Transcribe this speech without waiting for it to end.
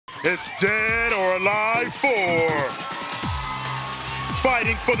It's Dead or Alive 4.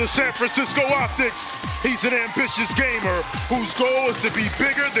 Fighting for the San Francisco Optics, he's an ambitious gamer whose goal is to be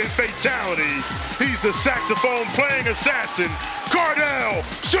bigger than fatality. He's the saxophone-playing assassin, Cardell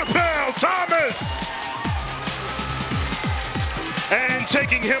Chappelle Thomas. And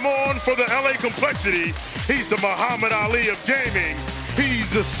taking him on for the LA Complexity, he's the Muhammad Ali of gaming. He's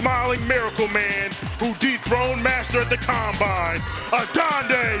the smiling miracle man who dethroned Master at the Combine,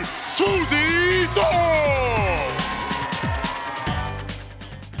 Adonde Swoozy Thor!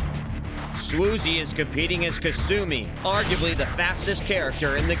 Swoozy is competing as Kasumi, arguably the fastest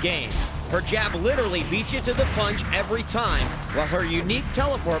character in the game. Her jab literally beats you to the punch every time, while her unique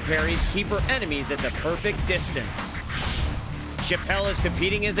teleport parries keep her enemies at the perfect distance. Chappelle is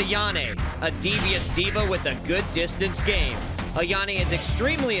competing as Ayane, a devious diva with a good distance game. Ayane is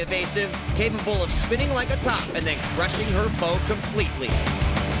extremely evasive, capable of spinning like a top and then crushing her foe completely.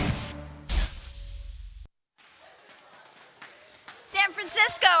 San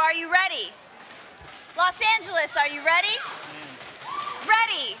Francisco, are you ready? Los Angeles, are you ready?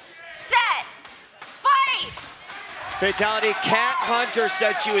 Ready, set, fight! Fatality. Cat Hunter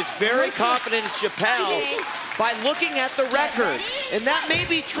said she was very confident in Chappelle by looking at the records. And that may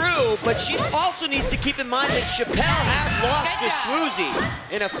be true, but she also needs to keep in mind that Chappelle has lost to Swoozy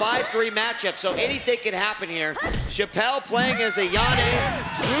in a 5-3 matchup, so anything can happen here. Chappelle playing as Ayane,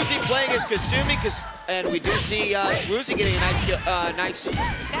 Swoozy playing as Kasumi, and we do see Swoozy getting a nice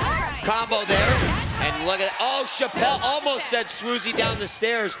combo there. And look at, oh, Chappelle almost sent Swoozy down the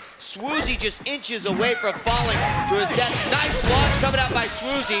stairs. Swoozy just inches away from falling to his death. Nice launch coming out by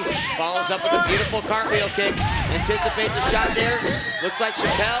Swoozy. Follows up with a beautiful cartwheel kick. Anticipates a shot there. Looks like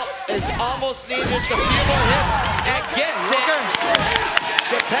Chappelle is almost needing just a few more hits and gets it.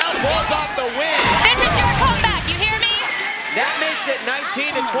 Chappelle pulls off the win. This is your comeback, you hear me? That makes it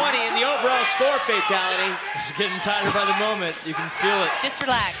 19-20 in the overall score, Fatality. This is getting tighter by the moment. You can feel it. Just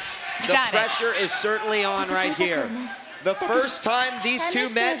relax. The pressure is certainly on right here. The first time these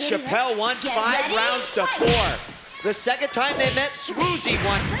two met, Chappelle won 5 rounds to 4. The second time they met, Swoozy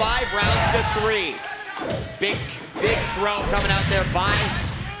won 5 rounds to 3. Big throw coming out there by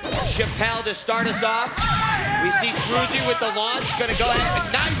Chappelle to start us off. We see Swoozy with the launch, gonna go ahead.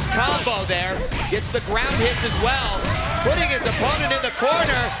 A nice combo there. Gets the ground hits as well. Putting his opponent in the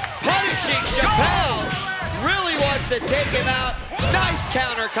corner, punishing Chappelle. Really wants to take him out. Nice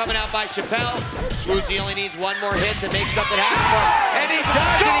counter coming out by Chappelle. Swoozy only needs one more hit to make something happen for him. And he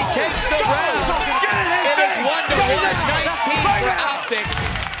does, and he takes the round. It is 1-1, 19 for Optics,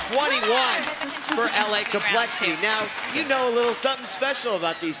 21 for LA Complexity. Now, you know a little something special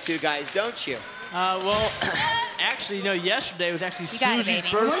about these two guys, don't you? Well, actually, you know, yesterday was actually Swoozy's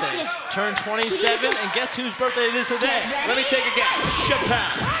birthday. Turned 27, and guess whose birthday it is today? Let me take a guess.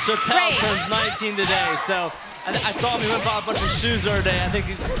 Chappelle. Chappelle turns 19 today, so I saw him, he went and bought a bunch of shoes the other day. I think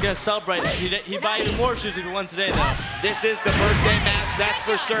he's gonna celebrate. He'd buy even more shoes if he won today, though. This is the birthday match, that's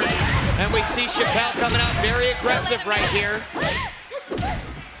for certain. And we see Chappelle coming out very aggressive right here.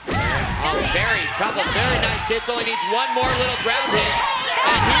 Oh, couple very nice hits. Only needs one more little ground hit,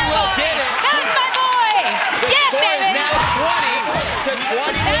 and he will get it. That's my boy! The score is now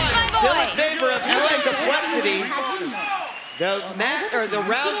 20-21, still in favor of LA Complexity. The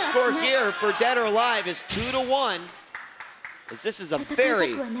round score here for Dead or Alive is 2-1, as this is a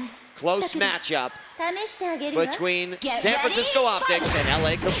very close matchup between San Francisco Optics and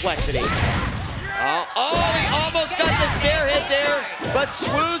LA Complexity. Oh, he almost got the stair hit there, but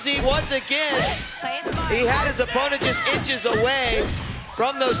Swoozy, once again, he had his opponent just inches away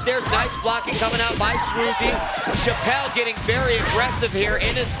from those stairs. Nice blocking coming out by Swoozy. Chappelle getting very aggressive here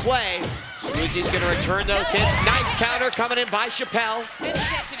in his play. Swoozy's gonna return those hits. Nice counter coming in by Chappelle. Good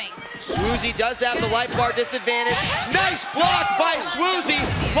positioning. Swoozy does have the life bar disadvantage. Nice block by Swoozy.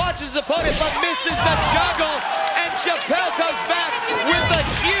 Launches his opponent, but misses the juggle. And Chappelle comes back with a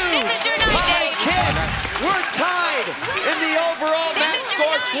huge high kick. We're tied in the overall match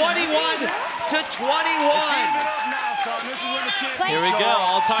score, 21-21. Here we go,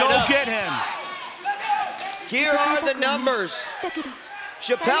 all tied up. Go get him. Here are the numbers.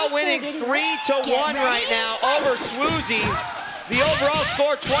 Chappelle winning 3-1 right now over Swoozy. The overall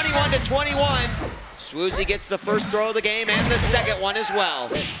score 21-21. Swoozy gets the first throw of the game and the second one as well.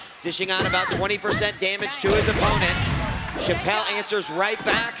 Dishing out about 20% damage to his opponent. Chappelle answers right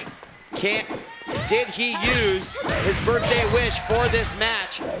back. Did he use his birthday wish for this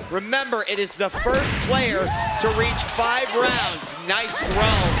match? Remember, it is the first player to reach 5 rounds. Nice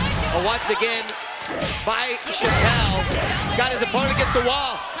throw. Once again, by Chappelle. He's got his opponent against the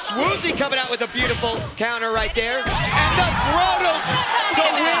wall. Swoozy coming out with a beautiful counter right there. And the throw to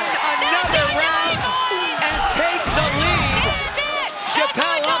win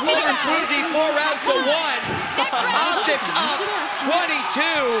Swoozie 4 rounds to 1. Optics up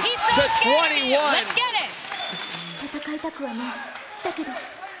 22 to 21. Let's get it. 戦いたくはない。だけど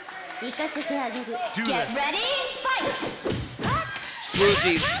行かせてあげる。 Get ready, fight.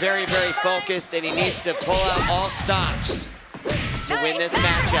 Swoozie very, very focused, and he needs to pull out all stops to win this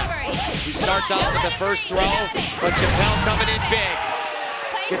matchup. He starts off with the first throw, but Chappelle coming in big.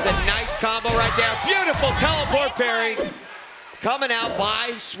 Gets a nice combo right there. Beautiful teleport parry. Coming out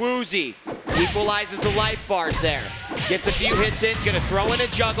by Swoozie. Equalizes the life bars there. Gets a few hits in, gonna throw in a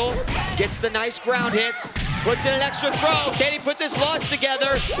juggle. Gets the nice ground hits. Puts in an extra throw. Can he put this launch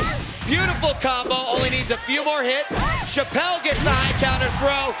together? Beautiful combo, only needs a few more hits. Chappelle gets the high counter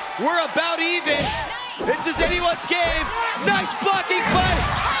throw. We're about even. This is anyone's game. Nice blocking by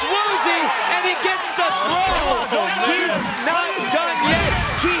Swoozie, and he gets the throw. He's not done yet.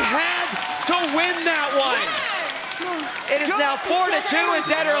 He had to win that one. It is now 4-2 in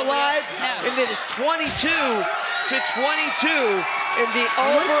Dead or Alive, and it is 22 to 22 in the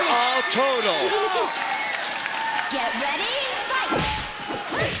overall total. Get ready, fight.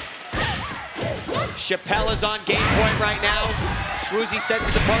 Chappelle is on game point right now. Swoozie sends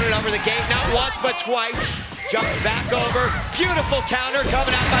his opponent over the gate, not once, but twice. Jumps back over. Beautiful counter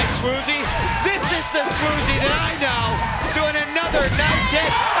coming out by Swoozie. This is the Swoozie that I know. Doing another nice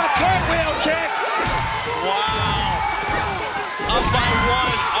hit. A cartwheel kick. Wow. Up by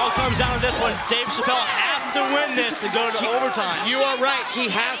 1. All comes down to this one. Dave Chappelle has to win this to go to overtime. You are right. He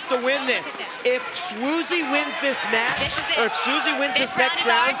has to win this. If Swoozie wins this match, or if Swoozie wins this next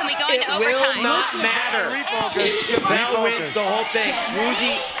round, it will not matter. If Chappelle wins the whole thing,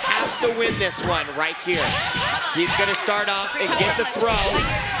 Swoozie has to win this one right here. He's going to start off and get the throw.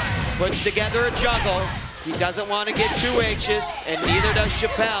 Puts together a juggle. He doesn't want to get too anxious, and neither does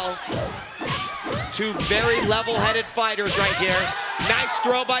Chappelle. Two very level-headed fighters right here. Nice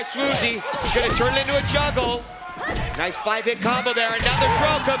throw by Swoozie. He's going to turn it into a juggle. Nice 5-hit combo there. Another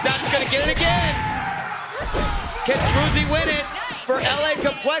throw comes out. He's going to get it again. Can Swoozie win it for LA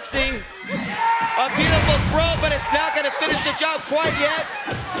Complexity? A beautiful throw, but it's not going to finish the job quite yet.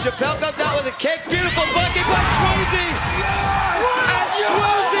 Chappelle comes out with a kick. Beautiful bucket by Swoozie. And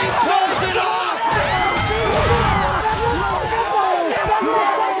Swoozie pulls it off.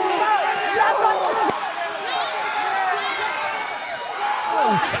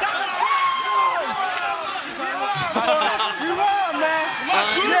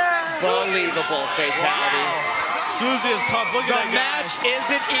 Unbelievable fatality. Wow. Swoozie is pumped. Look at that guy. The match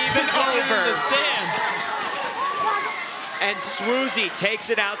isn't even over. The stands. And Swoozie takes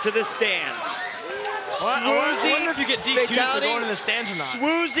it out to the stands. I wonder if you get DQ'd for going in the stands or not.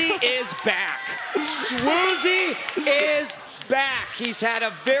 Swoozie is back. Swoozie is back. He's had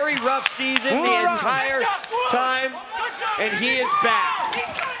a very rough season the entire time, and he is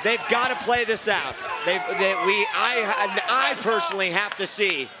back. They've got to play this out. I personally have to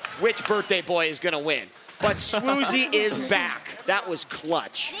see which birthday boy is going to win. But Swoozie is back. That was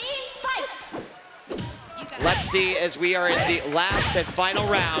clutch. Let's see as we are in the last and final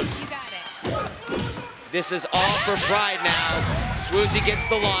round. This is all for pride now. Swoozie gets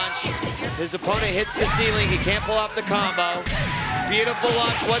the launch. His opponent hits the ceiling. He can't pull off the combo. Beautiful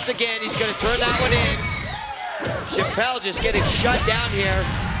launch once again. He's going to turn that one in. Chappelle just getting shut down here.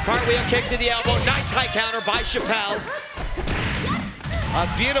 Cartwheel kick to the elbow. Nice high counter by Chappelle. A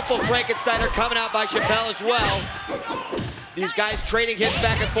beautiful Frankensteiner coming out by Chappelle as well. These guys trading hits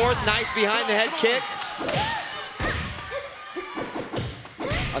back and forth. Nice behind the head kick.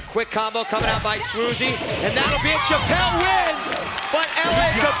 A quick combo coming out by Swoozie, and that'll be it. Chappelle wins, but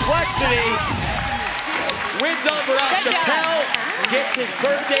LA Complexity wins over us. Chappelle gets his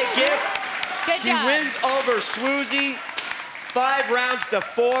birthday gift. He wins over Swoozie, 5 rounds to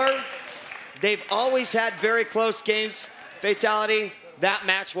 4. They've always had very close games. Fatality, that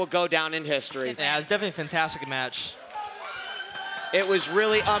match will go down in history. Yeah, it was definitely a fantastic match. It was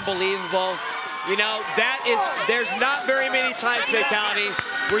really unbelievable. You know, there's not very many times, Fatality,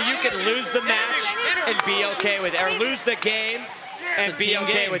 where you can lose the match and be okay with it, or lose the game and be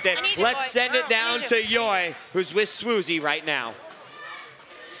okay with it. Let's send it down to Yoi, who's with Swoozie right now.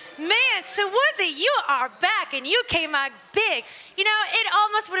 Man, Swoozie, you are back, and you came out big. You know, it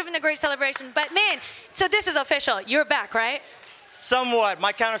almost would have been a great celebration, but man, so this is official. You're back, right? Somewhat.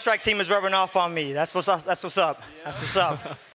 My Counter-Strike team is rubbing off on me. That's what's up. That's what's up. That's what's up.